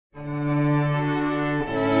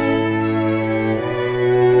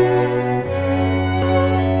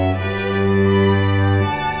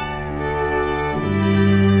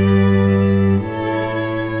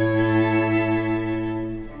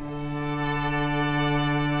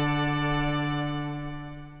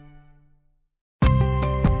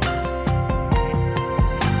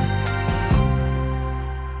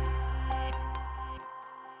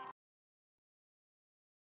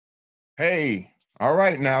Hey, all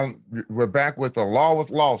right, now we're back with the Law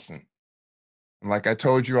with Lawson. And like I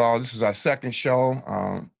told you all, this is our second show.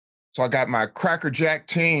 So I got my Cracker Jack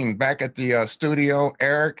team back at the studio.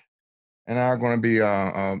 Eric and I are going to be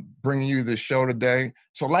bringing you this show today.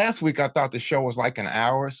 So last week I thought the show was like an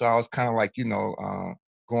hour, so I was kind of like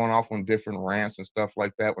going off on different rants and stuff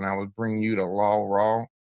like that when I was bringing you the Law Raw.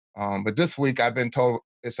 But this week I've been told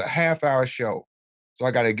it's a half-hour show, so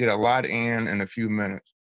I got to get a lot in a few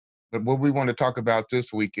minutes. But what we want to talk about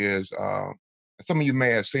this week is some of you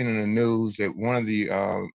may have seen in the news that one of the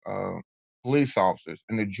police officers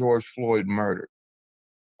in the George Floyd murder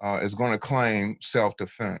is going to claim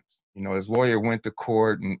self-defense. You know, his lawyer went to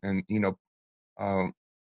court and uh,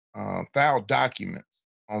 filed documents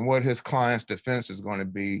on what his client's defense is going to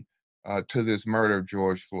be to this murder of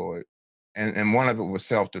George Floyd. And one of it was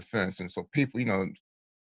self-defense. And so people,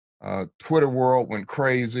 Twitter world went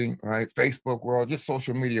crazy, right? Facebook world, just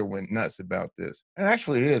social media went nuts about this. And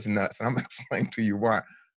actually, it is nuts. I'm going to explain to you why.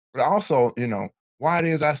 But also, why it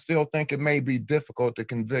is I still think it may be difficult to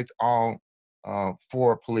convict all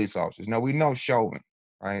four police officers. Now, we know Chauvin,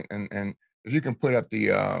 right? And if you can put up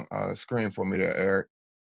the screen for me there, Eric.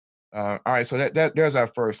 All right, so there's our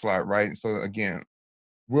first slide, right? So again,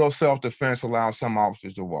 will self-defense allow some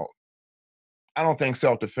officers to walk? I don't think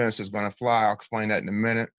self-defense is going to fly. I'll explain that in a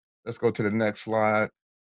minute. Let's go to the next slide.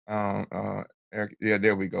 Eric, yeah,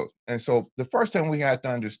 there we go. And so the first thing we have to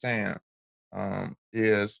understand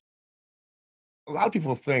is a lot of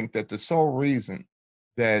people think that the sole reason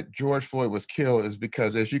that George Floyd was killed is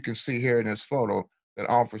because, as you can see here in this photo, that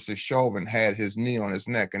Officer Chauvin had his knee on his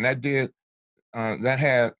neck, and that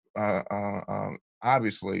had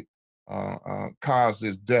obviously caused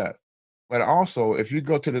his death. But also, if you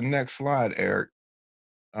go to the next slide, Eric,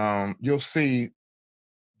 you'll see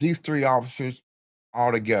these three officers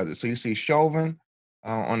all together. So you see Chauvin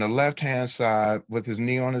on the left-hand side with his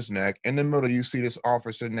knee on his neck. In the middle, you see this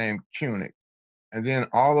officer named Koenig. And then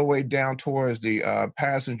all the way down towards the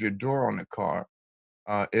passenger door on the car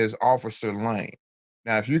is Officer Lane.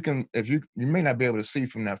 Now, if you may not be able to see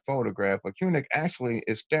from that photograph, but Koenig actually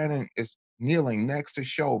is kneeling next to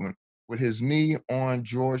Chauvin with his knee on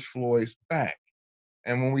George Floyd's back.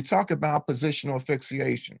 And when we talk about positional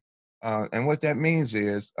asphyxiation, and what that means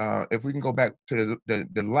is, if we can go back to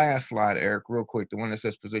the last slide, Eric, real quick, the one that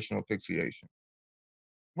says positional asphyxiation.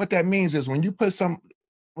 What that means is when you put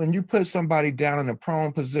somebody down in a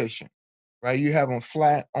prone position, right? You have them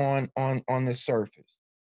flat on the surface,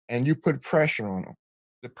 and you put pressure on them.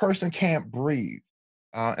 The person can't breathe,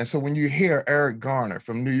 and so when you hear Eric Garner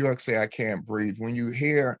from New York say, "I can't breathe," when you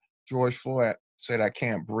hear George Floyd said, "I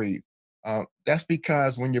can't breathe," that's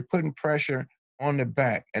because when you're putting pressure on the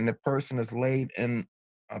back and the person is laid in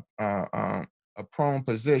a prone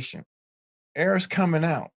position, air is coming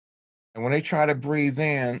out. And when they try to breathe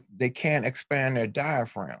in, they can't expand their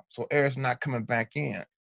diaphragm. So air is not coming back in.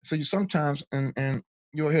 So you sometimes, and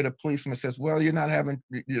you'll hear the policeman says, well,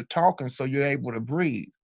 you're talking, so you're able to breathe.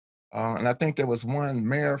 And I think there was one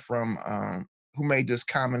mayor from who made this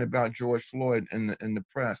comment about George Floyd in the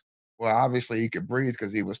press. Well, obviously he could breathe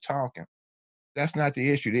because he was talking. That's not the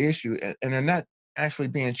issue. The issue, and they're not actually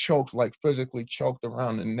being choked, like physically choked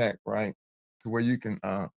around the neck, right? To where you can,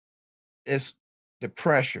 it's the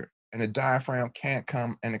pressure and the diaphragm can't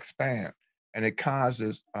come and expand. And it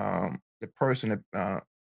causes the person a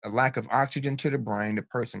lack of oxygen to the brain. The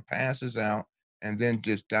person passes out and then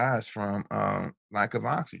just dies from lack of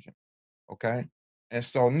oxygen. Okay. And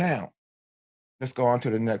so now let's go on to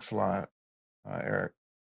the next slide, Eric.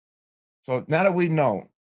 So now that we know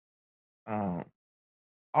um,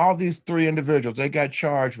 all these three individuals, they got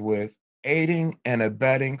charged with aiding and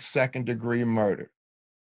abetting second-degree murder.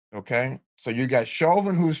 Okay, so you got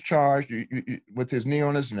Chauvin who's charged with his knee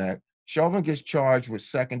on his neck. Chauvin gets charged with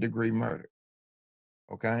second-degree murder.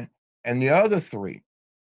 Okay, and the other three,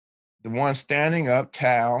 the one standing up,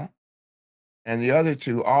 Tal, and the other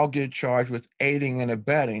two all get charged with aiding and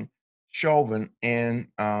abetting Chauvin in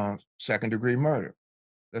second-degree murder.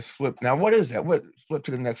 Let's flip now. What is that? Flip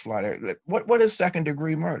to the next slide. Eric. What is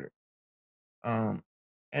second-degree murder? Um,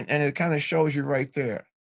 and it kind of shows you right there,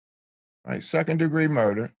 right? Second degree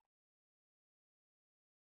murder,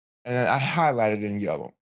 and I highlighted in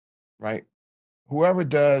yellow, right? Whoever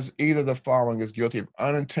does either of the following is guilty of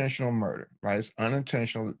unintentional murder, right? It's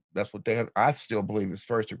unintentional. That's what they have. I still believe it's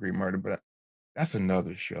first degree murder, but that's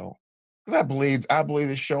another show. Because I believe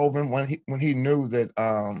that Chauvin when he knew that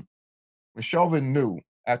when Chauvin knew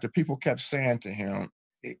after people kept saying to him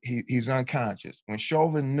he's unconscious. When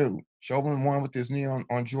Chauvin knew, Chauvin won with his knee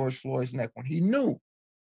on George Floyd's neck. When he knew,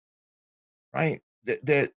 right?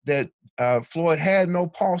 Floyd had no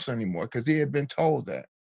pulse anymore because he had been told that.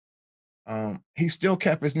 He still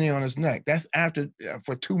kept his knee on his neck. That's after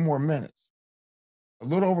for 2 more minutes, a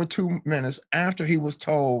little over 2 minutes after he was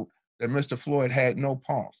told that Mr. Floyd had no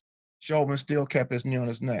pulse. Chauvin still kept his knee on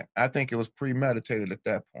his neck. I think it was premeditated at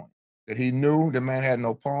that point. That he knew the man had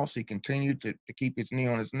no pulse. He continued to keep his knee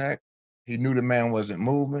on his neck. He knew the man wasn't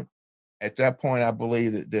moving. At that point, I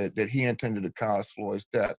believe that he intended to cause Floyd's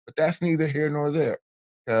death. But that's neither here nor there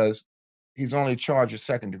because he's only charged with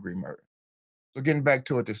second-degree murder. So getting back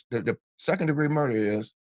to it, the second-degree murder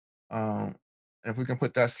is, if we can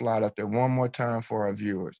put that slide up there one more time for our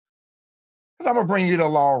viewers, because I'm going to bring you the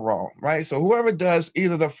law wrong, right? So whoever does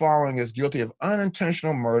either the following is guilty of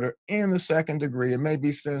unintentional murder in the second degree. It may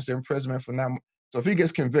be sentenced to imprisonment for now. So if he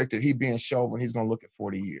gets convicted, he being Chauvin, he's going to look at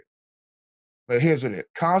 40 years. But here's what it is.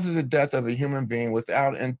 Causes the death of a human being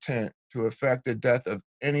without intent to affect the death of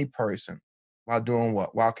any person while doing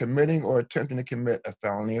what? While committing or attempting to commit a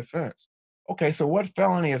felony offense. Okay, so what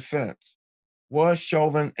felony offense was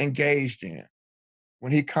Chauvin engaged in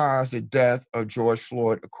when he caused the death of George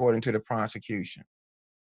Floyd, according to the prosecution?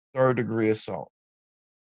 Third-degree assault.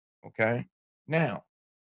 Okay? Now,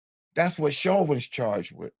 that's what Chauvin's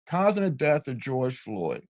charged with, causing the death of George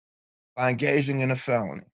Floyd by engaging in a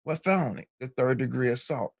felony. What felony? The third-degree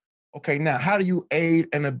assault. Okay, now, how do you aid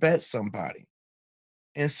and abet somebody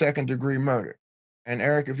in second-degree murder? And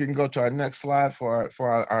Eric, if you can go to our next slide for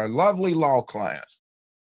our lovely law class.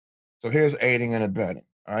 So here's aiding and abetting.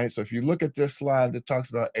 All right, so if you look at this slide that talks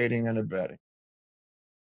about aiding and abetting,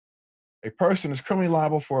 a person is criminally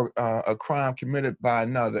liable for a crime committed by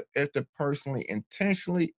another if the person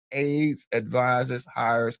intentionally aids, advises,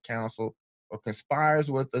 hires, counsels, or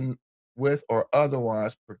conspires with or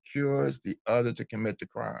otherwise procures the other to commit the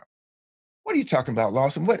crime. What are you talking about,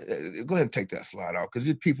 Lawson? Go ahead and take that slide off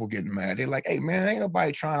because people getting mad. They're like, hey, man, ain't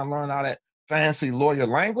nobody trying to learn all that fancy lawyer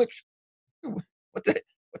language. What the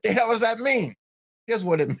hell does that mean? Here's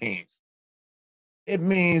what it means. It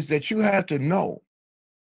means that you have to know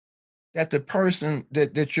that the person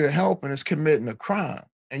that you're helping is committing a crime,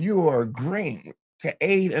 and you are agreeing to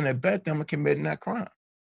aid and abet them in committing that crime.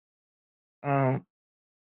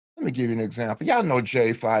 Let me give you an example. Y'all know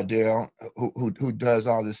Jay Fidel, who does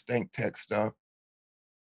all this ThinkTech stuff.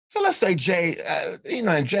 So let's say Jay,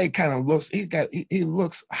 and Jay kind of looks, he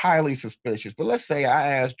looks highly suspicious. But let's say I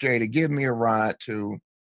asked Jay to give me a ride to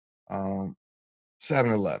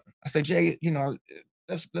 7-Eleven. I say, Jay,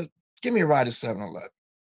 let's give me a ride to 7-Eleven.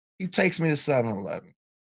 He takes me to 7-Eleven.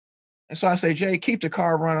 And so I say, Jay, keep the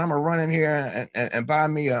car running. I'm going to run in here and buy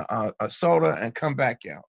me a soda and come back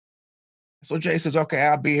out. So Jay says, okay,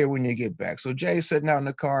 I'll be here when you get back. So Jay's sitting out in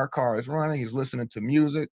the car is running. He's listening to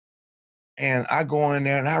music. And I go in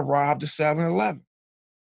there and I rob the 7-Eleven.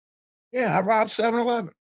 Yeah, I robbed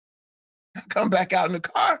 7-Eleven. I come back out in the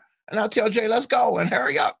car and I'll tell Jay, let's go and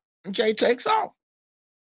hurry up. And Jay takes off.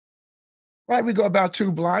 Right, we go about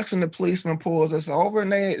 2 blocks and the policeman pulls us over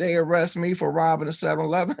and they arrest me for robbing a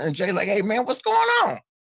 7-Eleven. And Jay like, hey, man, what's going on?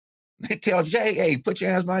 They tell Jay, hey, put your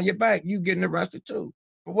hands behind your back. You getting arrested too.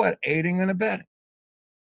 For what? Aiding and abetting.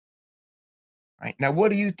 Right, now,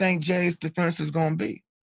 what do you think Jay's defense is going to be?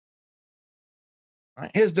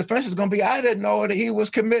 Right, his defense is going to be, I didn't know that he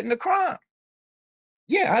was committing a crime.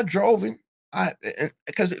 Yeah, I drove him.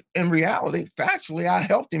 Because in reality, factually, I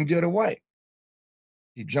helped him get away.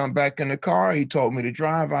 He jumped back in the car. He told me to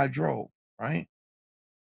drive. I drove, right?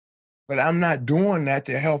 But I'm not doing that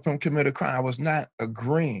to help him commit a crime. I was not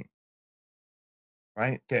agreeing,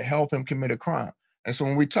 right, to help him commit a crime. And so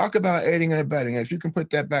when we talk about aiding and abetting, if you can put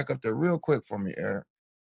that back up there real quick for me, Eric.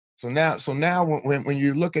 So now when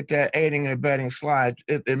you look at that aiding and abetting slide,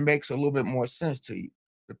 it makes a little bit more sense to you.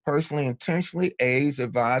 The person intentionally aids,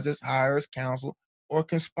 advises, hires, counsels, or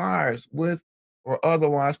conspires with or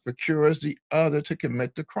otherwise procures the other to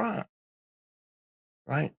commit the crime,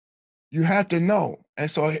 right? You have to know. And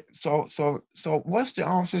so what's the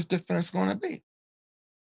officer's defense going to be?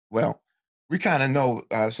 Well, we kind of know.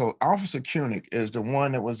 So Officer Koenig is the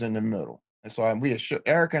one that was in the middle. And so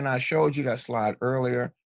Eric and I showed you that slide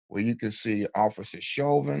earlier where you can see Officer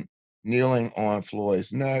Chauvin kneeling on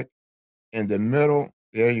Floyd's neck. In the middle,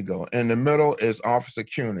 there you go. In the middle is Officer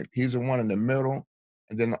Koenig. He's the one in the middle.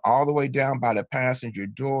 And then all the way down by the passenger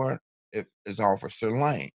door is Officer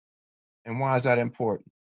Lane. And why is that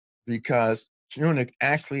important? Because Koenig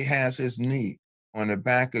actually has his knee on the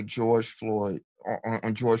back of George Floyd,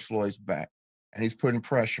 on George Floyd's back, and he's putting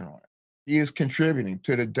pressure on it. He is contributing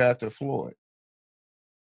to the death of Floyd,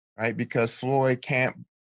 right? Because Floyd cannot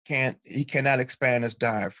expand his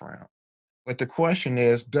diaphragm. But the question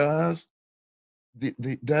is, does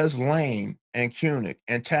does Lane and Koenig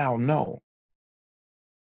and Tal know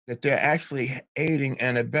that they're actually aiding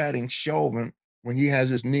and abetting Chauvin when he has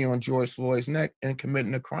his knee on George Floyd's neck and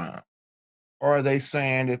committing a crime? Or are they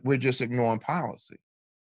saying that we're just ignoring policy?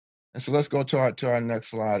 And so let's go to our next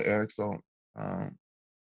slide, Eric. So, um,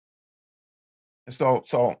 so,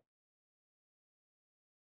 so,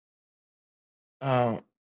 uh,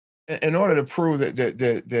 in order to prove that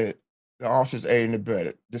the officers aided and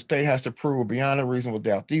abetted, the state has to prove beyond a reasonable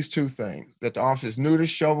doubt these two things: that the officers knew that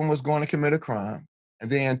Chauvin was going to commit a crime, and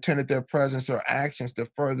they intended their presence or actions to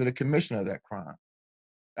further the commission of that crime.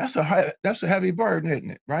 That's a heavy burden,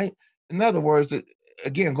 isn't it? Right? In other words, that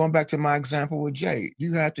again, going back to my example with Jay,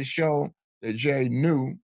 you have to show that Jay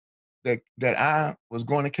knew that I was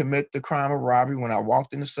going to commit the crime of robbery when I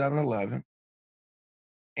walked into 7-Eleven,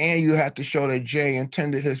 and you have to show that Jay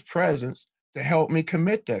intended his presence to help me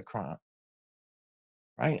commit that crime,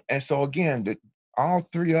 right? And so again, all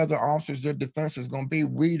three other officers, their defense is going to be,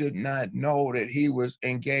 we did not know that he was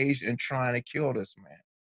engaged in trying to kill this man.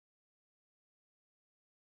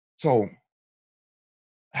 So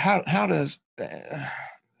how does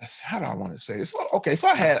how do I want to say this? Okay, so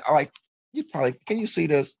I had like, you probably can you see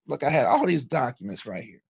this? Look, I had all these documents right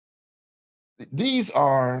here. These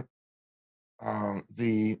are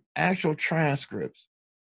the actual transcripts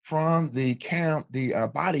from the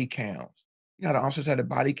body cams. You know, the officers had the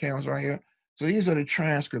body cams right here. So these are the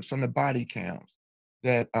transcripts from the body cams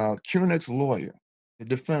that Koenig's lawyer, the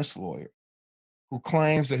defense lawyer, who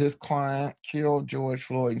claims that his client killed George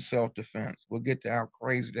Floyd in self-defense. We'll get to how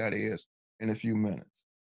crazy that is in a few minutes.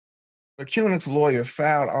 But Koenig's lawyer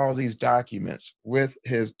filed all these documents with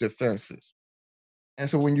his defenses. And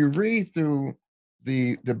so when you read through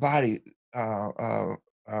the body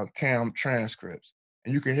cam transcripts,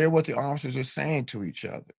 and you can hear what the officers are saying to each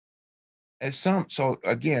other. And so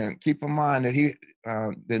again, keep in mind that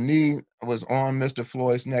the knee was on Mr.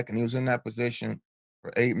 Floyd's neck, and he was in that position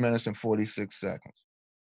for 8 minutes and 46 seconds.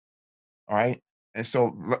 All right. And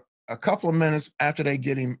so a couple of minutes after they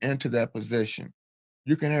get him into that position,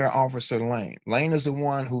 you can hear Officer Lane. Lane is the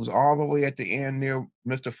one who's all the way at the end near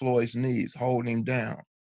Mr. Floyd's knees, holding him down.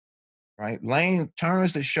 Right. Lane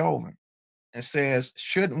turns to Chauvin and says,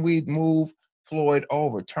 shouldn't we move Floyd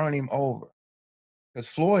over, turn him over? Because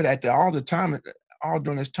Floyd, all the time, all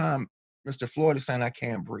during this time, Mr. Floyd is saying, I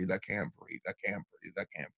can't breathe, I can't breathe, I can't breathe, I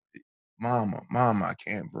can't breathe. Mama, mama, I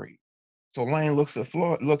can't breathe. So Lane looks at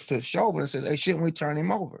Floyd, looks to Chauvin and says, hey, shouldn't we turn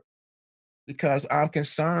him over? Because I'm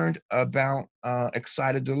concerned about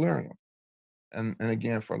excited delirium. And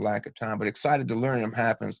again, for lack of time, but excited delirium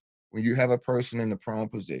happens when you have a person in the prone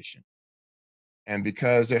position. And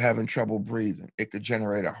because they're having trouble breathing, it could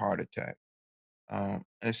generate a heart attack.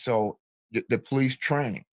 And so the police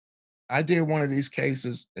training. I did one of these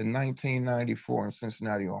cases in 1994 in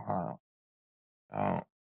Cincinnati, Ohio. Uh,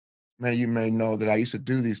 Many of you may know that I used to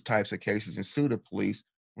do these types of cases and sue the police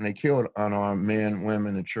when they killed unarmed men,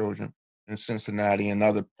 women, and children in Cincinnati and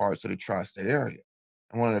other parts of the tri-state area.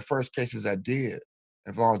 And one of the first cases I did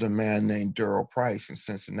involved a man named Daryl Price in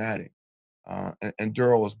Cincinnati. And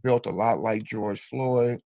Daryl was built a lot like George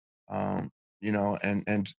Floyd, um,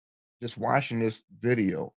 and just watching this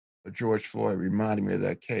video of George Floyd reminded me of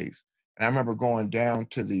that case. And I remember going down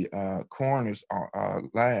to the coroner's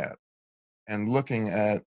lab and looking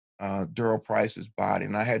at Daryl Price's body.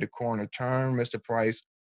 And I had the coroner turn Mr. Price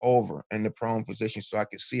over in the prone position so I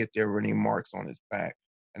could see if there were any marks on his back.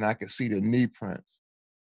 And I could see the knee prints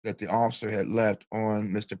that the officer had left on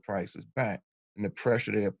Mr. Price's back and the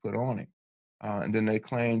pressure they had put on him. And then they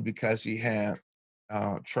claimed because he had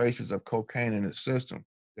traces of cocaine in his system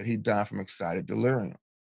that he died from excited delirium.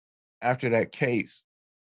 After that case,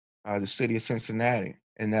 the city of Cincinnati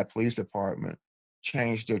and that police department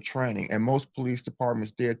changed their training. And most police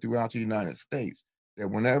departments did throughout the United States, that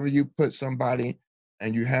whenever you put somebody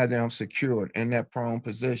and you have them secured in that prone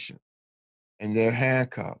position and they're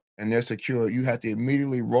handcuffed and they're secured, you have to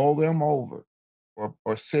immediately roll them over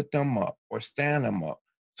or sit them up or stand them up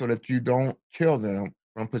so that you don't kill them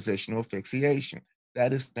from positional asphyxiation.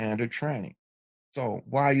 That is standard training. So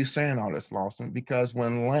why are you saying all this, Lawson? Because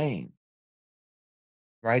when Lane,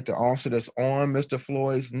 right, the officer that's on Mr.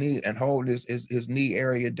 Floyd's knee and hold his knee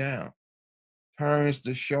area down, turns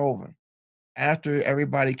to Chauvin. After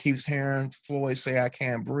everybody keeps hearing Floyd say, I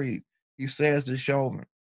can't breathe, he says to Chauvin,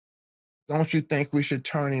 don't you think we should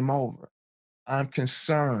turn him over? I'm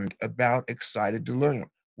concerned about excited delirium.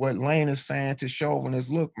 What Lane is saying to Chauvin is,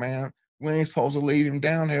 look, man, we ain't supposed to leave him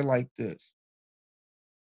down here like this.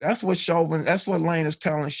 That's what Lane is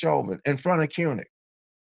telling Chauvin in front of Koenig.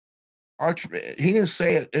 He didn't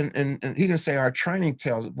say it, and he didn't say our training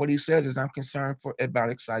tells it. What he says is, I'm concerned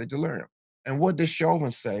about excited to learn. And what does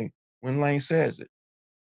Chauvin say when Lane says it?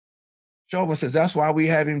 Chauvin says, that's why we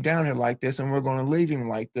have him down here like this, and we're going to leave him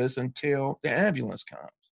like this until the ambulance comes,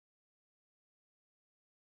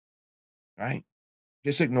 right?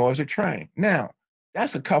 Just ignores the training. Now,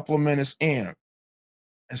 that's a couple of minutes in.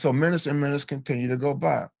 And so minutes and minutes continue to go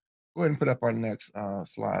by. Go ahead and put up our next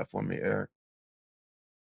slide for me, Eric.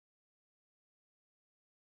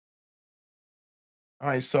 All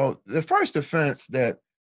right, so the first offense that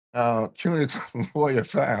Koenig's lawyer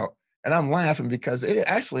filed, and I'm laughing because it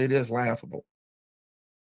is laughable,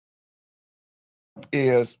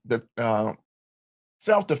 is the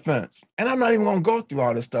self-defense. And I'm not even going to go through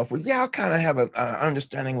all this stuff. Well, yeah, I'll kind of have an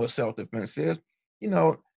understanding what self-defense is. You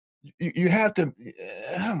know, you have to,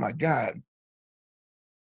 oh my God,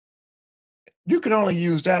 you can only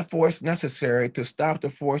use that force necessary to stop the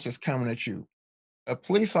force that's coming at you. A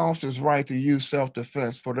police officer's right to use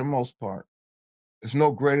self-defense for the most part is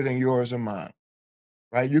no greater than yours or mine,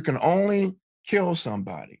 right? You can only kill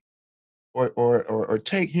somebody or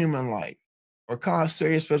take human life or cause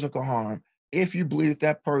serious physical harm if you believe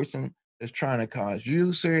that person is trying to cause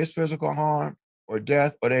you serious physical harm or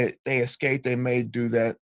death, or they escape, they may do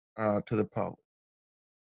that to the public,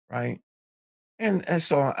 right? And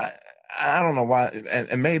so I don't know why,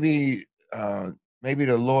 and maybe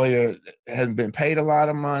the lawyer hasn't been paid a lot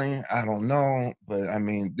of money. I don't know, but I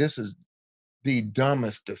mean, this is the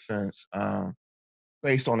dumbest defense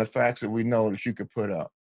based on the facts that we know that you could put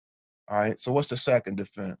up. All right. So what's the second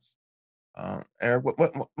defense? Eric,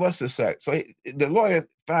 what's the second? So the lawyer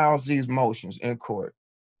files these motions in court.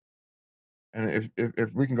 And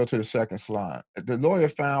if we can go to the second slide, the lawyer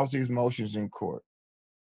files these motions in court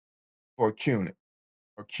for Koenig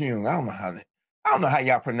or Kuhn. I don't know how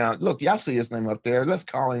y'all pronounce. Look, y'all see his name up there. Let's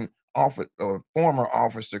call him former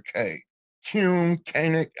Officer K. Kuhn,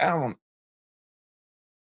 Koenig. I don't.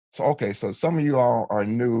 So okay, so some of you all are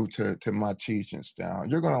new to my teaching style.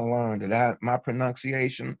 You're going to learn that my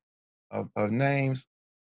pronunciation of names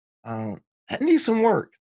I need some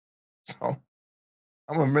work. So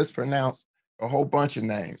I'm gonna mispronounce a whole bunch of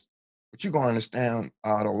names, but you're gonna understand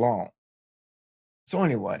the law. So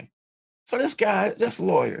anyway, so this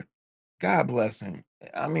lawyer, God bless him.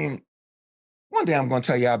 I mean, one day I'm gonna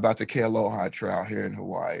tell y'all about the Aloha trial here in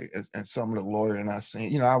Hawaii and some of the lawyers and I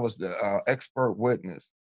seen. You know, I was the expert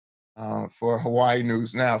witness for Hawaii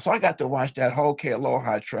News Now, so I got to watch that whole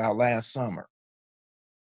Aloha trial last summer.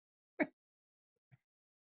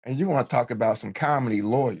 And you want to talk about some comedy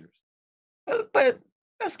lawyers? But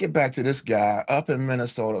let's get back to this guy up in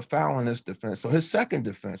Minnesota filing this defense. So his second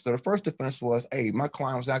defense. So the first defense was, hey, my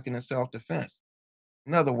client was acting in self-defense.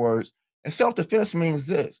 In other words, and self-defense means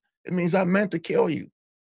this. It means I meant to kill you.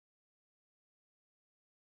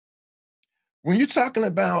 When you're talking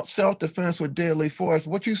about self-defense with deadly force,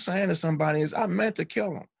 what you're saying to somebody is, I meant to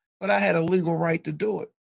kill him, but I had a legal right to do it.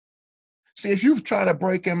 See, if you try to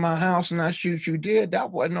break in my house and I shoot you dead,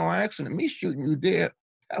 that wasn't no accident. Me shooting you dead,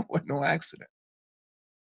 that wasn't no accident.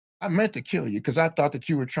 I meant to kill you because I thought that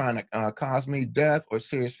you were trying to cause me death or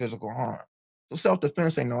serious physical harm. So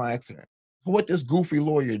self-defense ain't no accident. What this goofy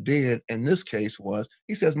lawyer did in this case was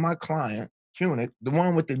he says, my client, Koenig, the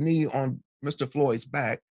one with the knee on Mr. Floyd's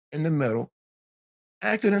back in the middle,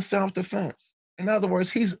 acted in self-defense. In other words,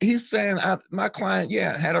 he's saying my client,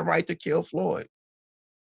 yeah, had a right to kill Floyd.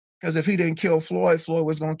 Because if he didn't kill Floyd, Floyd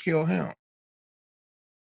was going to kill him.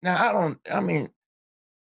 Now, I mean,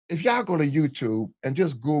 if y'all go to YouTube and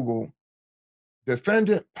just Google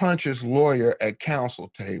defendant punches lawyer at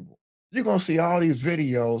counsel table, you're going to see all these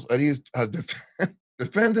videos of these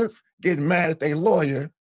defendants getting mad at their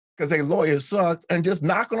lawyer because their lawyer sucks and just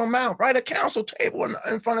knocking them out right at counsel table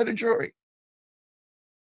in front of the jury.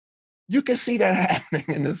 You can see that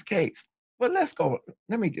happening in this case. But let's go.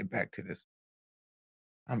 Let me get back to this.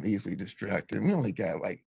 I'm easily distracted. We only got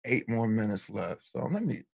like 8 more minutes left. So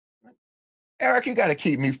Eric, you got to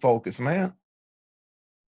keep me focused, man.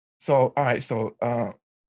 So, all right. So,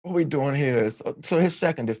 what we're doing here is, so his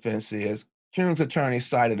second defense is Kuhn's attorney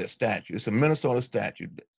cited a statute. It's a Minnesota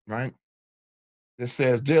statute, right? That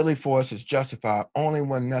says deadly force is justified only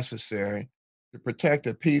when necessary to protect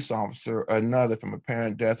a peace officer or another from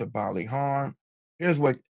apparent death or bodily harm. Here's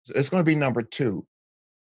what it's going to be number 2.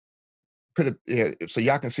 So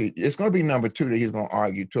y'all can see it's going to be number 2 that he's going to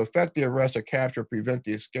argue to effect the arrest or capture, or prevent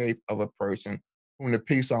the escape of a person whom the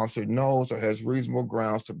peace officer knows or has reasonable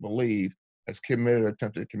grounds to believe has committed or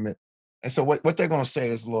attempted to commit. And so what they're going to say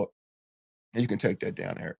is, look, and you can take that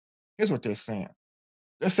down here. Here's what they're saying.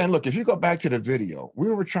 They're saying, look, if you go back to the video,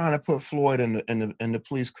 we were trying to put Floyd in the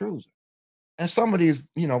police cruiser. And some of these,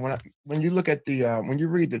 when you look at the when you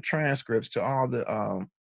read the transcripts to all the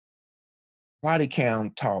body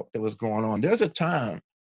cam talk that was going on, there's a time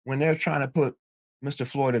when they're trying to put Mr.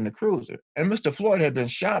 Floyd in the cruiser, and Mr. Floyd had been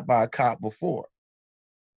shot by a cop before,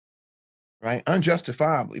 right?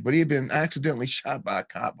 Unjustifiably, but he had been accidentally shot by a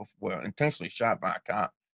cop before, intentionally shot by a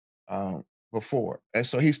cop um, before. And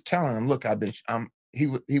so he's telling him, "Look, he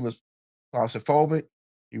was claustrophobic,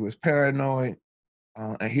 he was paranoid,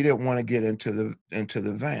 and he didn't want to get into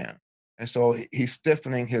the van. And so he's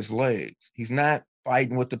stiffening his legs. He's not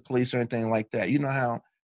fighting with the police or anything like that. You know how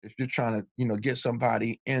if you're trying to get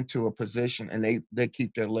somebody into a position and they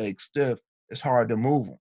keep their legs stiff, it's hard to move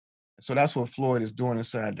them. So that's what Floyd is doing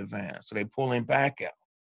inside the van. So they pull him back out.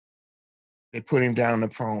 They put him down in the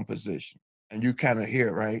prone position, and you kind of hear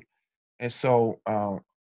it, right? And so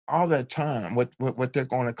all that time, what they're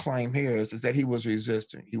going to claim here is that he was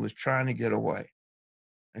resisting. He was trying to get away.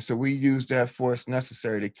 And so we use that force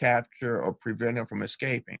necessary to capture or prevent him from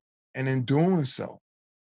escaping. And in doing so,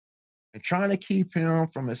 and trying to keep him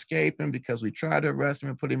from escaping because we tried to arrest him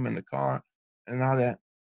and put him in the car and all that,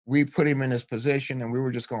 we put him in this position and we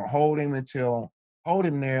were just going to hold him there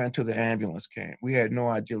until the ambulance came. We had no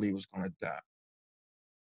idea he was going to die.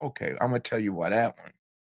 Okay, I'm going to tell you why that one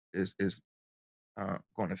is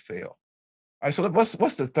going to fail. All right, so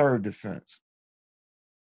what's the third defense?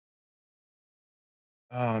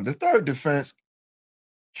 The third defense,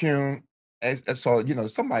 Kuhn, so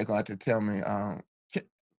somebody going to tell me,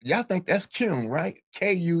 y'all think that's Kuhn, right?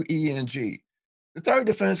 Kueng. The third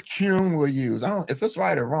defense Kuhn will use. I don't if it's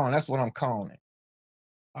right or wrong. That's what I'm calling it.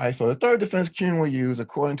 All right. So the third defense Kuhn will use,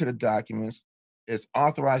 according to the documents, is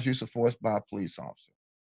authorized use of force by a police officer.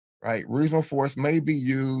 Right. Reasonable force may be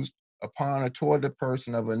used upon or toward the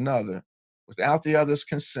person of another without the other's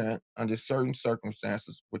consent under certain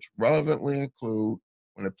circumstances, which relevantly include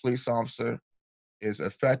when a police officer is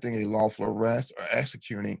effecting a lawful arrest or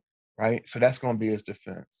executing, right? So that's going to be his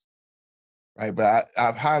defense, right? But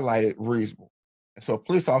I've highlighted reasonable. And so a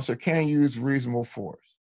police officer can use reasonable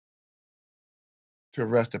force to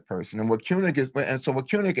arrest a person. And what Koenig is, and so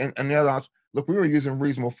what Koenig and the other, look, we were using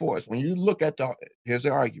reasonable force. When you look at here's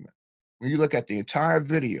the argument. When you look at the entire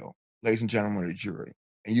video, ladies and gentlemen of the jury,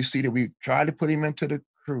 and you see that we tried to put him into the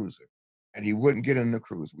cruiser and he wouldn't get in the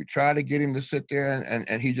cruiser. We tried to get him to sit there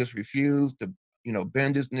and he just refused to,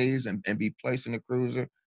 bend his knees and be placed in the cruiser.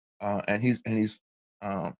 And he's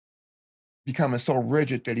um, becoming so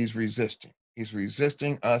rigid that he's resisting. He's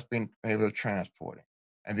resisting us being able to transport him.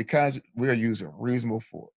 And because we're using reasonable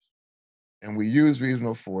force, and we used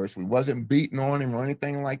reasonable force, we wasn't beating on him or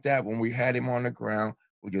anything like that when we had him on the ground.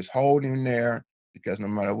 We just hold him there because no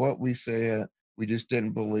matter what we said, we just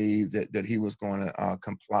didn't believe that he was going to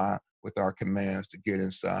comply with our commands to get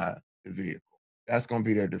inside the vehicle. That's going to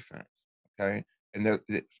be their defense, okay? And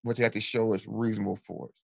what they have to show is reasonable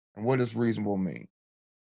force. And what does reasonable mean,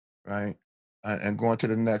 right? And going to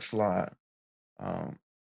the next slide. Um,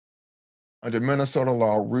 Under Minnesota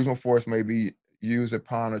law, reasonable force may be used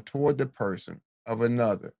upon or toward the person of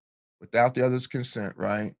another without the other's consent,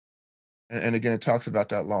 right? And again, it talks about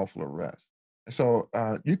that lawful arrest. And so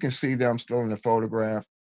you can see them still in the photograph.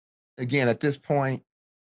 Again, at this point,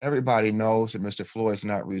 everybody knows that Mr. Floyd's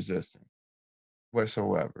not resisting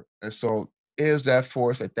whatsoever. And so is that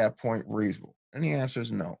force at that point reasonable? And the answer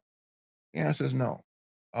is no. The answer is no.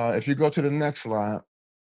 If you go to the next slide,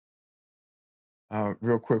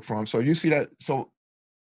 real quick for him. So you see that. So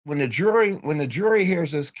when the jury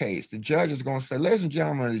hears this case, the judge is going to say, ladies and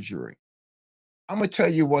gentlemen of the jury, I'm going to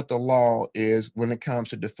tell you what the law is when it comes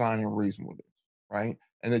to defining reasonableness, right?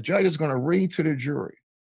 And the judge is going to read to the jury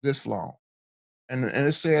this law. And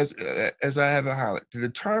it says, as I have it highlighted, to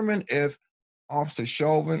determine if Officer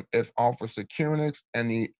Chauvin, if Officer Koenig,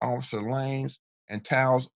 and the Officer Lanes and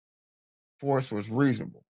Tao's force was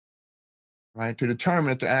reasonable, right? To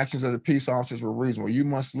determine if the actions of the peace officers were reasonable, you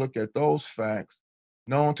must look at those facts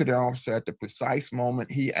known to the officer at the precise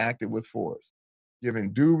moment he acted with force.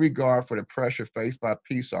 Given due regard for the pressure faced by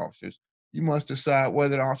peace officers, you must decide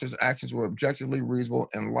whether the officer's actions were objectively reasonable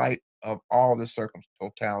in light of all the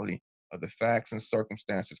totality of the facts and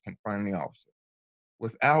circumstances confronting the officer,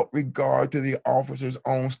 without regard to the officer's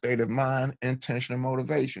own state of mind, intention, and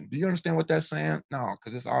motivation. Do you understand what that's saying? No,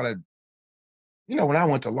 because it's all that when I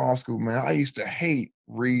went to law school, man, I used to hate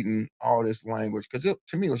reading all this language because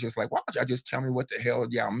to me, it was just like, why don't y'all just tell me what the hell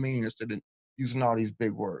y'all mean instead of using all these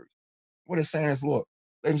big words? What it's saying is, look,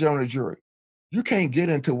 ladies and gentlemen of the jury, you can't get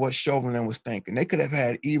into what Chauvin was thinking. They could have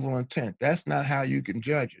had evil intent. That's not how you can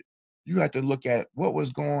judge it. You have to look at what was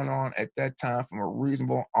going on at that time from a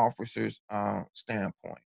reasonable officer's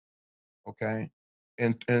standpoint. Okay.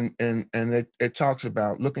 And it talks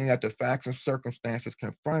about looking at the facts and circumstances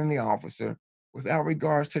confronting the officer without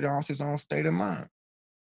regards to the officer's own state of mind,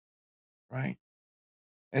 right?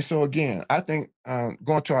 And so again, I think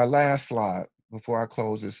going to our last slide before I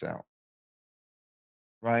close this out,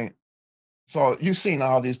 right? So you've seen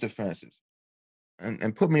all these defenses,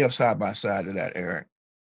 and put me up side by side to that, Eric.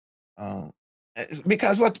 Um,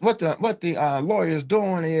 because what the lawyers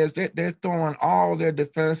doing is they're throwing all their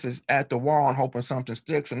defenses at the wall and hoping something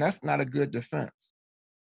sticks, and that's not a good defense.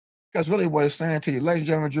 Because really, what it's saying to you, ladies and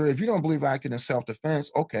gentlemen, jury, if you don't believe I acted in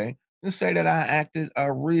self-defense, okay, then say that I acted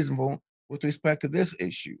reasonable with respect to this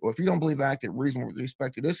issue. Or if you don't believe I acted reasonable with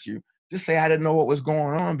respect to this issue, just say I didn't know what was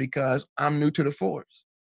going on because I'm new to the force,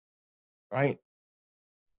 right?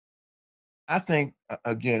 I think,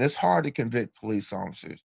 again, it's hard to convict police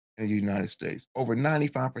officers in the United States. Over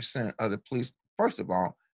 95% of the police, first of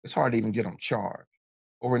all, it's hard to even get them charged.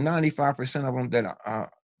 Over 95% of them that are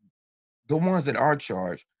the ones that are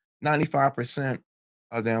charged, 95%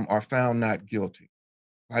 of them are found not guilty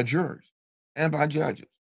by juries and by judges.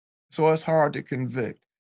 So it's hard to convict.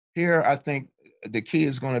 Here, I think the key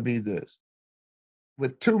is going to be this.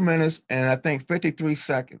 With 2 minutes and I think 53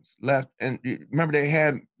 seconds left, and remember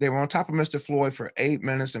they were on top of Mr. Floyd for 8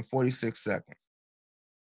 minutes and 46 seconds.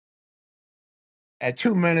 At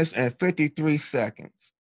 2 minutes and 53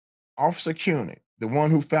 seconds, Officer Koenig, the one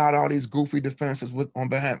who filed all these goofy defenses on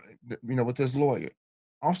behalf, with his lawyer,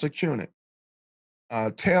 Officer Koenig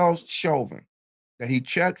tells Chauvin that he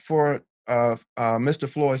checked for Mr.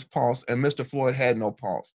 Floyd's pulse, and Mr. Floyd had no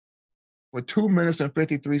pulse. For 2 minutes and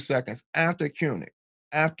 53 seconds after Koenig,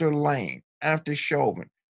 after Lane, after Chauvin,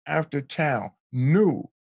 after Tao knew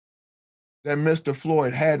that Mr.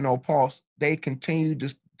 Floyd had no pulse, they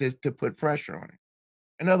continued to put pressure on him.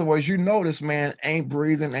 In other words, this man ain't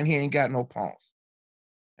breathing and he ain't got no pulse.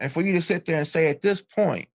 And for you to sit there and say at this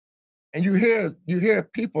point, and you hear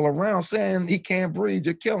people around saying he can't breathe,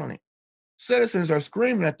 you're killing him. Citizens are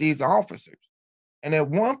screaming at these officers. And at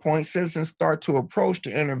one point, citizens start to approach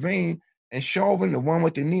to intervene, and Chauvin, the one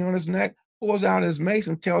with the knee on his neck, pulls out his mace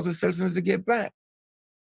and tells the citizens to get back.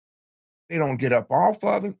 They don't get up off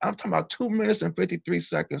of him. I'm talking about 2 minutes and 53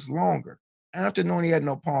 seconds longer. After knowing he had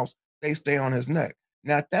no pulse, they stay on his neck.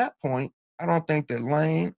 Now, at that point, I don't think that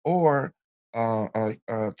Lane or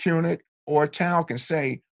Koenig or Tao can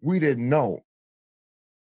say, we didn't know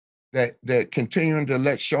that continuing to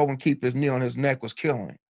let Chauvin keep his knee on his neck was killing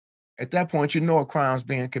him. At that point, a crime's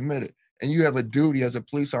being committed, and you have a duty as a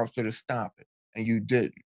police officer to stop it, and you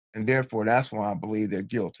didn't. And therefore, that's why I believe they're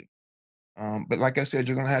guilty. But like I said,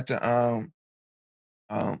 you're going to have to,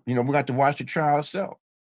 we got to watch the trial itself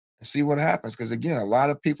and see what happens. Because again, a lot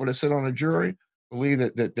of people that sit on the jury believe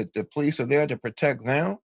that the police are there to protect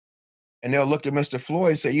them. And they'll look at Mr.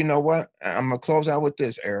 Floyd and say, you know what? I'm going to close out with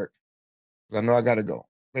this, Eric, because I know I got to go.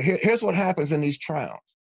 But here's what happens in these trials.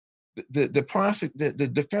 The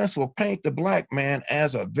defense will paint the black man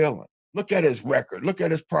as a villain. Look at his record. Look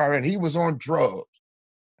at his prior, and he was on drugs.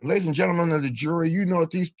 And ladies and gentlemen of the jury, you know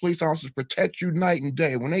that these police officers protect you night and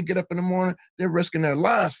day. When they get up in the morning, they're risking their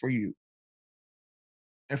lives for you.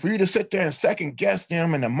 And for you to sit there and second guess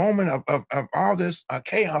them in the moment of all this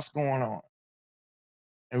chaos going on.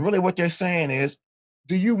 And really what they're saying is,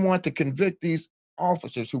 do you want to convict these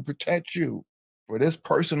officers who protect you for this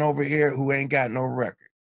person over here who ain't got no record?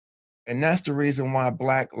 And that's the reason why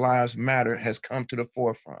Black Lives Matter has come to the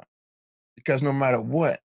forefront. Because no matter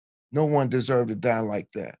what, no one deserved to die like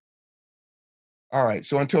that. All right,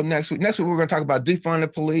 so until next week. Next week, we're going to talk about defunding the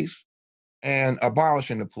police and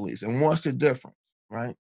abolishing the police. And what's the difference,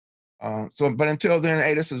 right? But until then,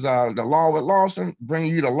 hey, this is the Law with Lawson,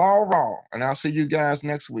 bringing you the law raw. And I'll see you guys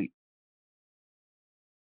next week.